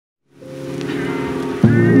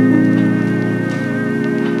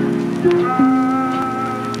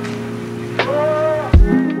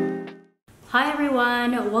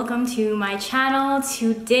welcome to my channel.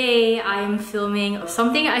 Today I am filming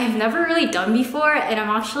something I have never really done before and I'm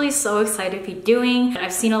actually so excited to be doing.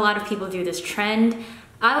 I've seen a lot of people do this trend.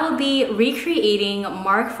 I will be recreating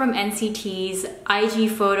Mark from NCT's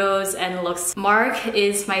IG photos and looks. Mark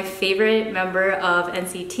is my favorite member of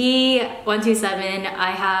NCT 127.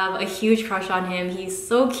 I have a huge crush on him. He's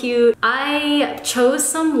so cute. I chose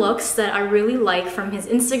some looks that I really like from his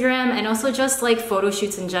Instagram and also just like photo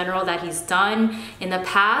shoots in general that he's done in the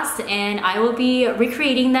past, and I will be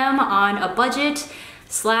recreating them on a budget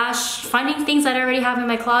slash finding things that I already have in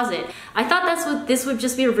my closet. I thought this would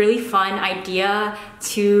just be a really fun idea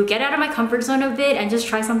to get out of my comfort zone a bit and just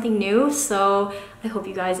try something new. So I hope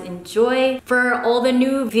you guys enjoy. For all the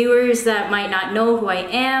new viewers that might not know who I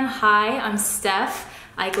am, hi, I'm Steph.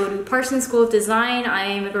 I go to Parsons School of Design.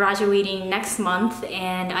 I'm graduating next month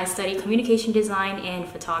and I study communication design and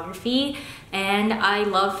photography, and I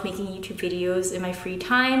love making YouTube videos in my free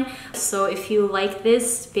time. So if you like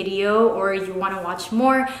this video or you want to watch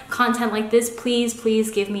more content like this,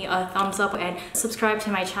 please give me a thumbs up and subscribe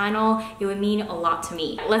to my channel. It would mean a lot to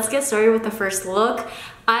me. Let's get started with the first look.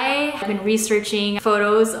 I have been researching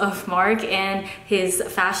photos of Mark and his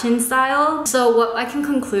fashion style. So what I can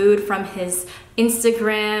conclude from his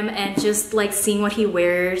Instagram and just like seeing what he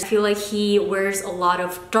wears, I feel like he wears a lot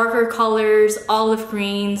of darker colors, olive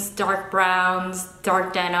greens, dark browns,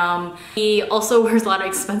 dark denim. He also wears a lot of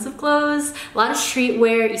expensive clothes, a lot of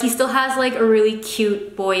streetwear. He still has like a really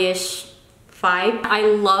cute, boyish vibe. I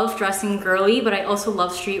love dressing girly, but I also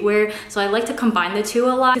love streetwear, so I like to combine the two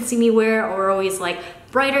a lot. You can see me wear or always like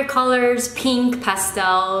brighter colors, pink,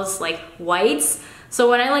 pastels, like whites. So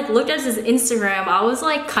when I like looked at his Instagram, I was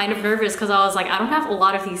like kind of nervous because I was like, I don't have a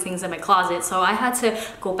lot of these things in my closet. So I had to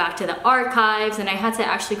go back to the archives and I had to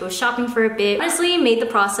actually go shopping for a bit. Honestly, it made the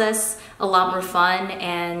process a lot more fun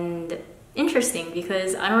and interesting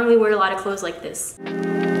because I don't really wear a lot of clothes like this.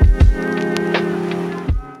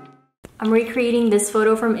 I'm recreating this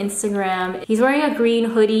photo from Instagram. He's wearing a green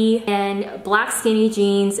hoodie and black skinny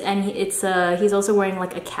jeans, and he's also wearing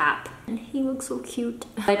like a cap. And he looks so cute.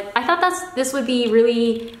 But I thought this would be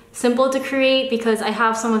really simple to create because I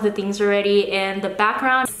have some of the things already, and the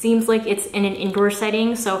background seems like it's in an indoor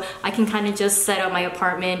setting, so I can kind of just set up my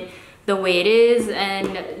apartment the way it is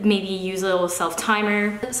and maybe use a little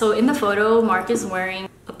self-timer. So in the photo, Mark is wearing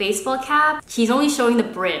a baseball cap. He's only showing the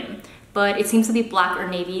brim, but it seems to be black or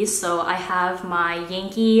navy, so I have my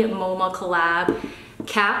Yankee MoMA collab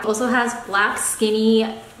cap. Also has black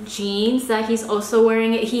skinny jeans that he's also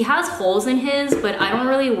wearing. He has holes in his, but I don't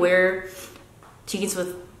really wear jeans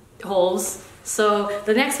with holes. So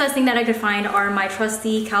the next best thing that I could find are my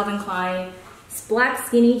trusty Calvin Klein black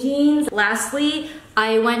skinny jeans. Lastly,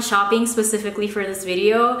 I went shopping specifically for this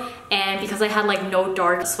video, and because I had like no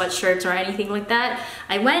dark sweatshirts or anything like that,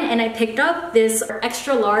 I went and I picked up this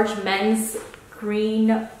extra large men's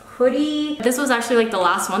green hoodie. This was actually like the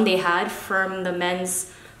last one they had from the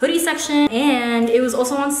men's hoodie section, and it was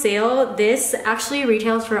also on sale. This actually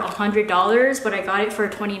retails for $100, but I got it for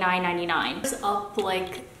 $29.99. Just up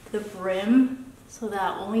like the brim so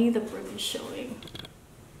that only the brim is showing.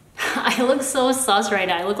 I look so sus right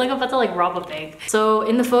now. I look like I'm about to like rob a bank. So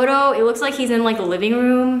in the photo, it looks like he's in like a living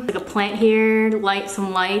room, like a plant here,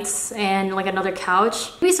 some lights, and like another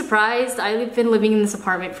couch. You'd be surprised, I've been living in this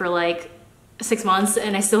apartment for like 6 months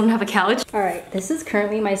and I still don't have a couch. All right, this is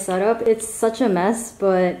currently my setup. It's such a mess,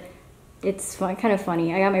 but it's kind of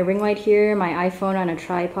funny. I got my ring light here, my iPhone on a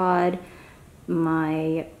tripod,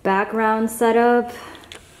 my background setup,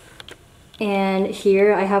 and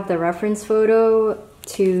here I have the reference photo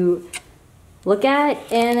to look at,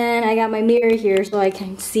 and then I got my mirror here so I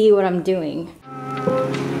can see what I'm doing.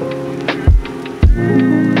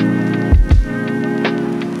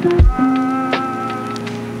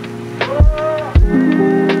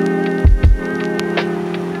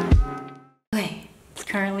 Okay, it's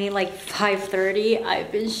currently like 5:30.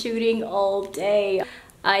 I've been shooting all day.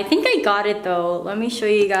 I think I got it though. Let me show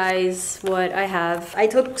you guys what I have. I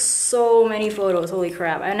took so many photos, holy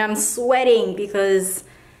crap. And I'm sweating because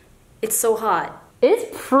it's so hot. It's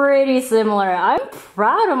pretty similar. I'm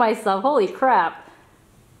proud of myself, holy crap.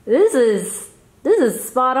 This is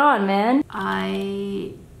spot on, man.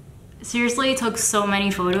 I seriously took so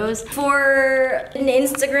many photos. For an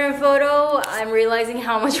Instagram photo, I'm realizing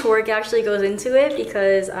how much work actually goes into it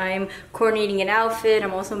because I'm coordinating an outfit,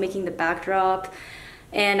 I'm also making the backdrop,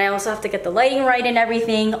 and I also have to get the lighting right and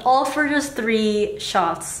everything, all for just 3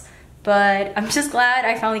 shots. But I'm just glad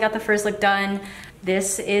I finally got the first look done.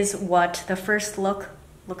 This is what the first look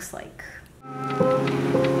looks like.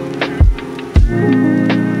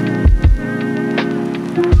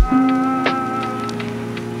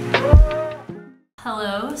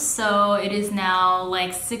 video. So it is now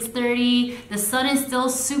like 6:30. The sun is still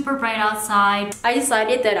super bright outside. I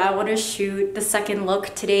decided that I want to shoot the second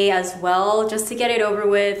look today as well, just to get it over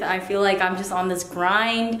with. I feel like I'm just on this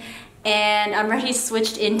grind and I'm already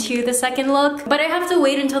switched into the second look, but I have to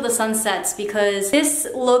wait until the sun sets because this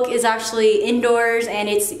look is actually indoors and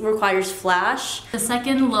it requires flash. The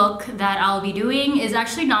second look that I'll be doing is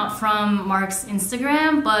actually not from Mark's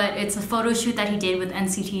Instagram, but it's a photo shoot that he did with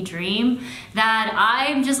NCT Dream that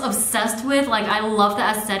I'm just obsessed with. Like, I love the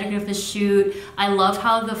aesthetic of the shoot. I love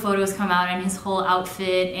how the photos come out and his whole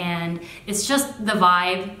outfit, and it's just the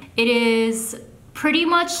vibe. It is pretty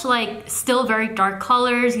much like still very dark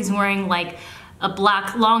colors. He's wearing like a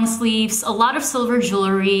black long sleeves, a lot of silver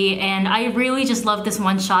jewelry, and I really just love this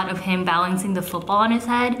one shot of him balancing the football on his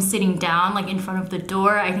head, sitting down like in front of the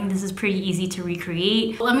door. I think this is pretty easy to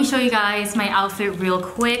recreate. Let me show you guys my outfit real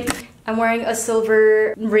quick. I'm wearing a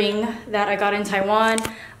silver ring that I got in Taiwan.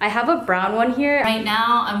 I have a brown one here. Right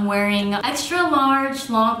now I'm wearing extra large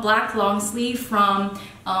black long sleeve from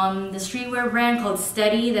the streetwear brand called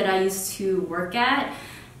Steady that I used to work at,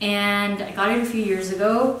 and I got it a few years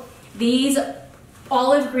ago. These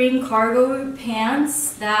olive green cargo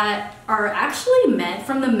pants that are actually meant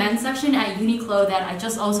from the men's section at Uniqlo that I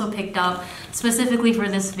just also picked up specifically for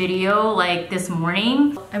this video like this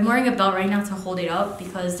morning. I'm wearing a belt right now to hold it up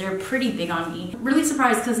because they're pretty big on me. I'm really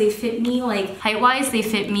surprised because they fit me, like height-wise, they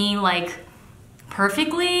fit me like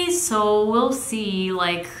perfectly, so we'll see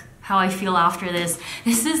like how I feel after this.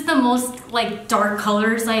 This is the most like dark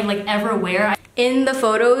colors I like ever wear. In the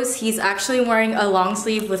photos, he's actually wearing a long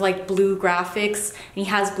sleeve with like blue graphics and he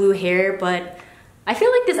has blue hair, but I feel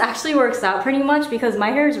like this actually works out pretty much because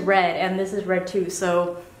my hair is red and this is red too,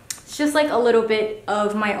 so it's just like a little bit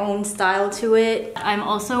of my own style to it. I'm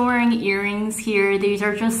also wearing earrings here. These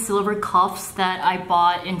are just silver cuffs that I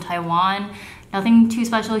bought in Taiwan. Nothing too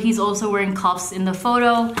special. He's also wearing cuffs in the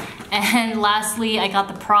photo. And lastly, I got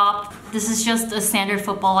the prop. This is just a standard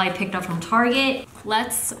football I picked up from Target.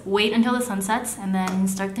 Let's wait until the sun sets and then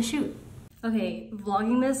start the shoot. Okay,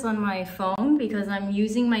 vlogging this on my phone because I'm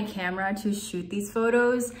using my camera to shoot these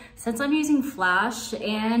photos. Since I'm using flash,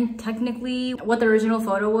 and technically what the original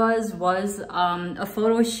photo was a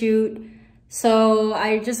photo shoot. So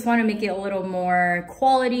I just want to make it a little more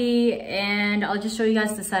quality, and I'll just show you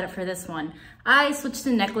guys the setup for this one. I switched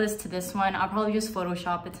the necklace to this one. I'll probably just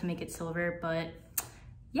Photoshop it to make it silver, but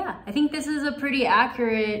yeah, I think this is a pretty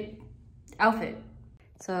accurate outfit.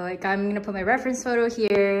 So like, I'm gonna put my reference photo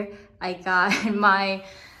here. I got my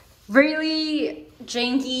really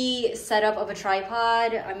janky setup of a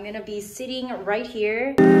tripod. I'm gonna be sitting right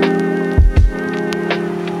here.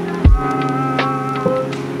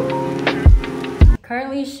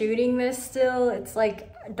 Currently shooting this still. It's like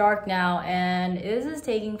dark now and this is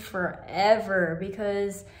taking forever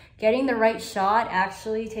because getting the right shot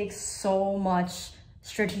actually takes so much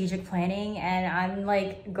strategic planning, and I'm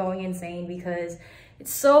like going insane because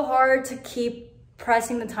it's so hard to keep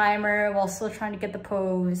pressing the timer while still trying to get the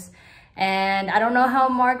pose. And I don't know how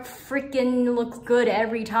Mark freaking looks good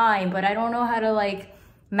every time, but I don't know how to like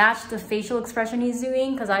match the facial expression he's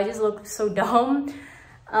doing because I just look so dumb.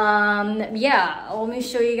 Yeah, let me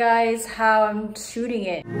show you guys how I'm shooting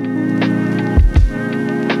it.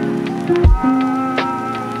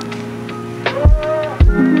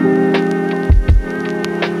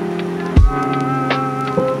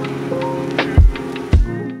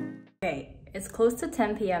 Okay, it's close to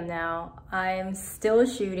 10 p.m. now. I'm still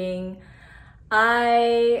shooting.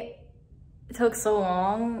 I took so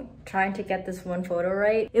long trying to get this one photo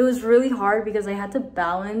right. It was really hard because I had to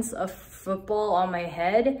balance a football on my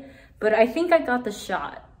head, but I think I got the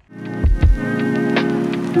shot.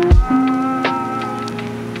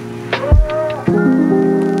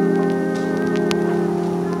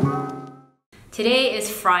 Today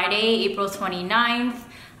is Friday, April 29th.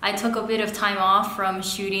 I took a bit of time off from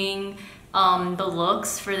shooting the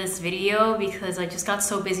looks for this video because I just got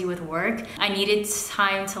so busy with work. I needed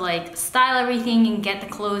time to like style everything and get the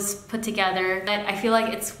clothes put together. But I feel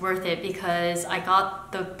like it's worth it because I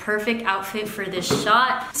got the perfect outfit for this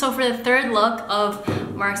shot. So for the third look of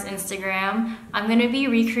Mark's Instagram, I'm gonna be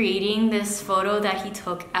recreating this photo that he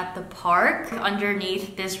took at the park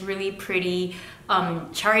underneath this really pretty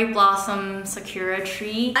cherry blossom sakura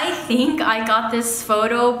tree. I think I got this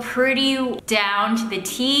photo pretty down to the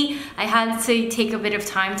T. I had to take a bit of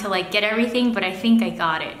time to like get everything, but I think I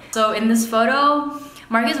got it. So in this photo,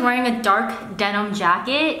 Mark is wearing a dark denim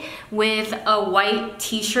jacket with a white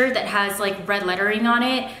t-shirt that has like red lettering on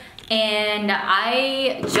it. and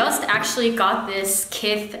I just actually got this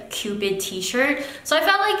Kith Cupid t-shirt. So I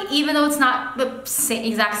felt like even though it's not the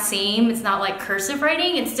exact same, it's not like cursive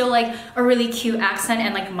writing, it's still like a really cute accent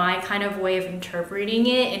and like my kind of way of interpreting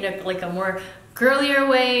it in a, like a more girlier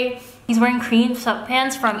way. He's wearing cream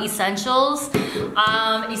sweatpants from Essentials.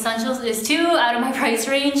 Essentials is too out of my price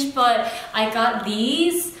range, but I got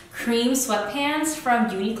these cream sweatpants from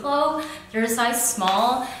Uniqlo. They're a size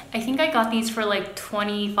small. I think I got these for like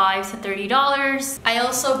 $25 to $30. I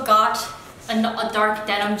also got a dark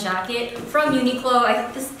denim jacket from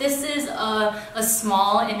Uniqlo. This is a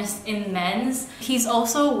small in men's. He's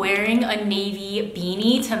also wearing a navy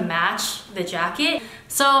beanie to match the jacket.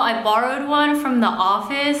 So I borrowed one from the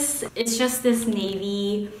office. It's just this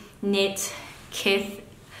navy knit Kith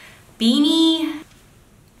beanie.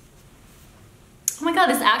 Oh my god,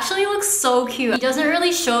 this actually looks so cute. He doesn't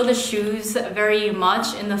really show the shoes very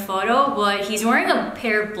much in the photo, but he's wearing a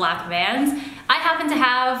pair of black Vans. I happen to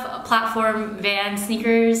have platform Van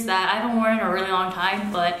sneakers that I haven't worn in a really long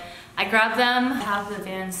time, but I grabbed them. I have the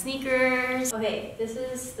Van sneakers. Okay, this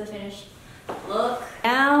is the finished look.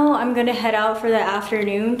 Now I'm gonna head out for the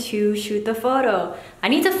afternoon to shoot the photo. I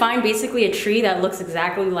need to find basically a tree that looks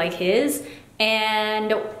exactly like his,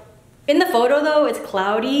 and in the photo though, it's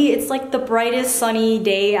cloudy. It's like the brightest sunny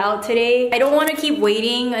day out today. I don't want to keep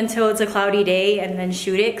waiting until it's a cloudy day and then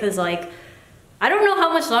shoot it, because like, I don't know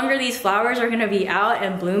how much longer these flowers are gonna be out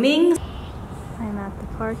and blooming. I'm at the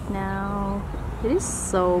park now. It is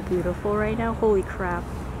so beautiful right now. Holy crap.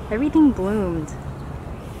 Everything bloomed.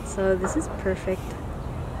 So this is perfect.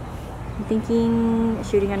 I'm thinking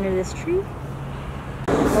shooting under this tree.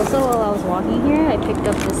 Also, while I was walking here, I picked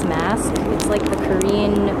up this mask. It's like the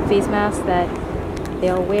Korean face mask that they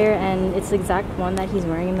all wear, and it's the exact one that he's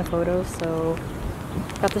wearing in the photo, so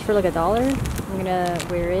got this for like $1. I'm gonna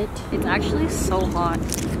wear it. It's actually so hot.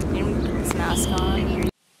 I'm gonna put this mask on.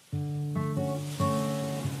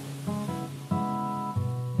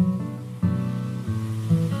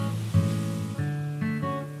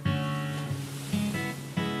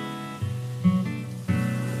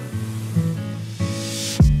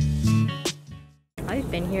 I've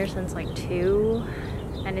been here since like 2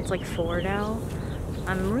 and it's like 4 now.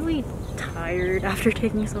 I'm really tired after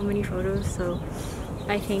taking so many photos, so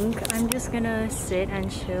I think I'm just gonna sit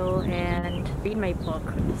and chill and read my book.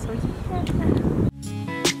 So yeah.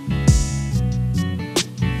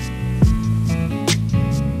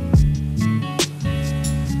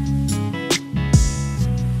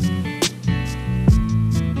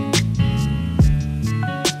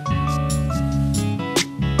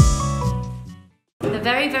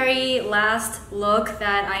 Very last look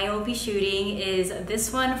that I will be shooting is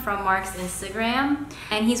this one from Mark's Instagram,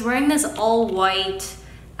 and he's wearing this all white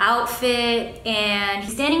outfit and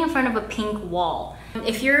he's standing in front of a pink wall.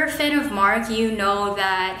 If you're a fan of Mark, you know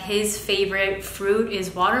that his favorite fruit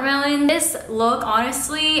is watermelon. This look,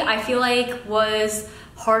 honestly, I feel like was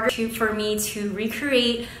harder for me to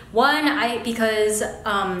recreate. One, because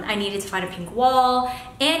I needed to find a pink wall,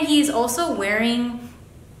 and he's also wearing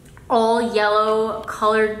all yellow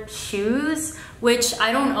colored shoes, which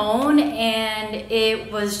I don't own, and it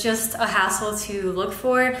was just a hassle to look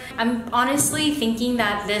for. I'm honestly thinking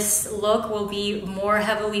that this look will be more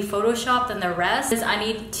heavily photoshopped than the rest, because I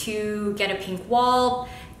need to get a pink wall,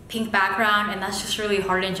 pink background, and that's just really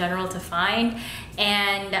hard in general to find,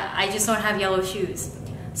 and I just don't have yellow shoes.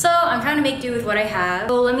 So I'm trying to make do with what I have.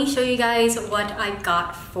 So let me show you guys what I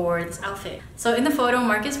got for this outfit. So in the photo,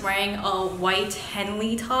 Mark is wearing a white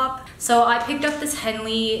Henley top. So I picked up this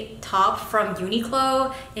Henley top from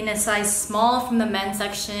Uniqlo in a size small from the men's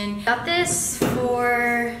section. Got this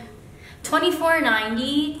for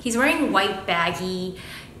 $24.90. He's wearing white baggy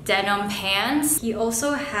denim pants. He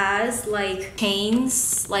also has like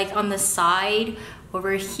chains like on the side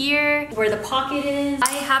over here where the pocket is.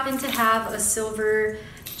 I happen to have a silver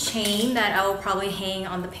chain that I will probably hang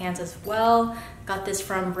on the pants as well. Got this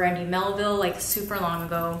from Brandy Melville like super long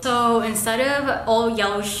ago. So instead of all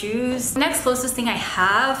yellow shoes, the next closest thing I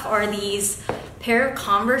have are these pair of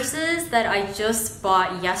Converses that I just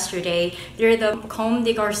bought yesterday. They're the Comme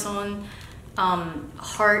des Garçons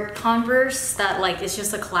heart Converse that like it's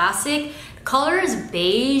just a classic. The color is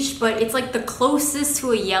beige, but it's like the closest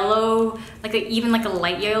to a yellow, like even like a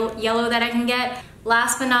light yellow that I can get.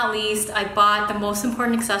 Last but not least, I bought the most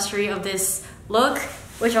important accessory of this look,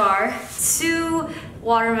 which are 2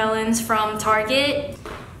 watermelons from Target.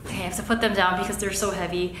 Okay, I have to put them down because they're so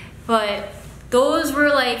heavy, but those were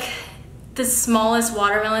like the smallest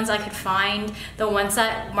watermelons I could find. The ones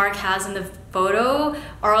that Mark has in the photo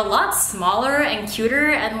are a lot smaller and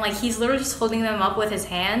cuter, and like he's literally just holding them up with his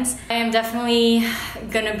hands. I am definitely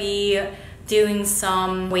gonna be doing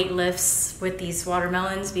some weight lifts with these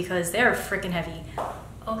watermelons because they're freaking heavy.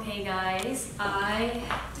 Okay guys, I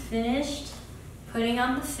finished putting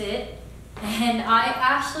on the fit and I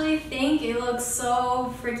actually think it looks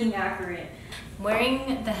so freaking accurate. I'm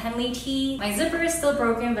wearing the Henley tee. My zipper is still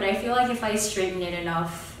broken, but I feel like if I straighten it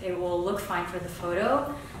enough, it will look fine for the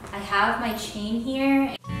photo. I have my chain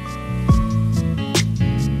here.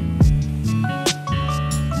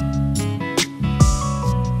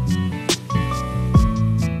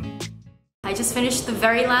 I just finished the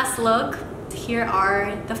very last look. Here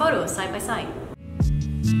are the photos side by side.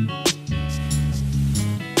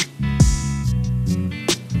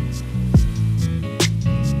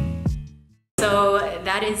 So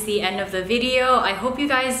that is the end of the video. I hope you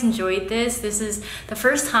guys enjoyed this. This is the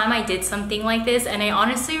first time I did something like this, and I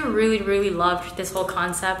honestly really loved this whole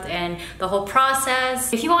concept and the whole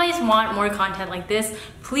process. If you guys want more content like this,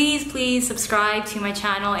 please subscribe to my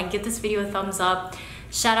channel and give this video a thumbs up.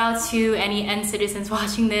 Shout out to any NCTizens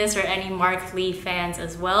watching this or any Mark Lee fans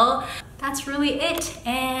as well. That's really it,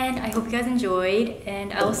 and I hope you guys enjoyed,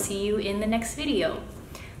 and I will see you in the next video.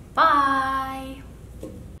 Bye!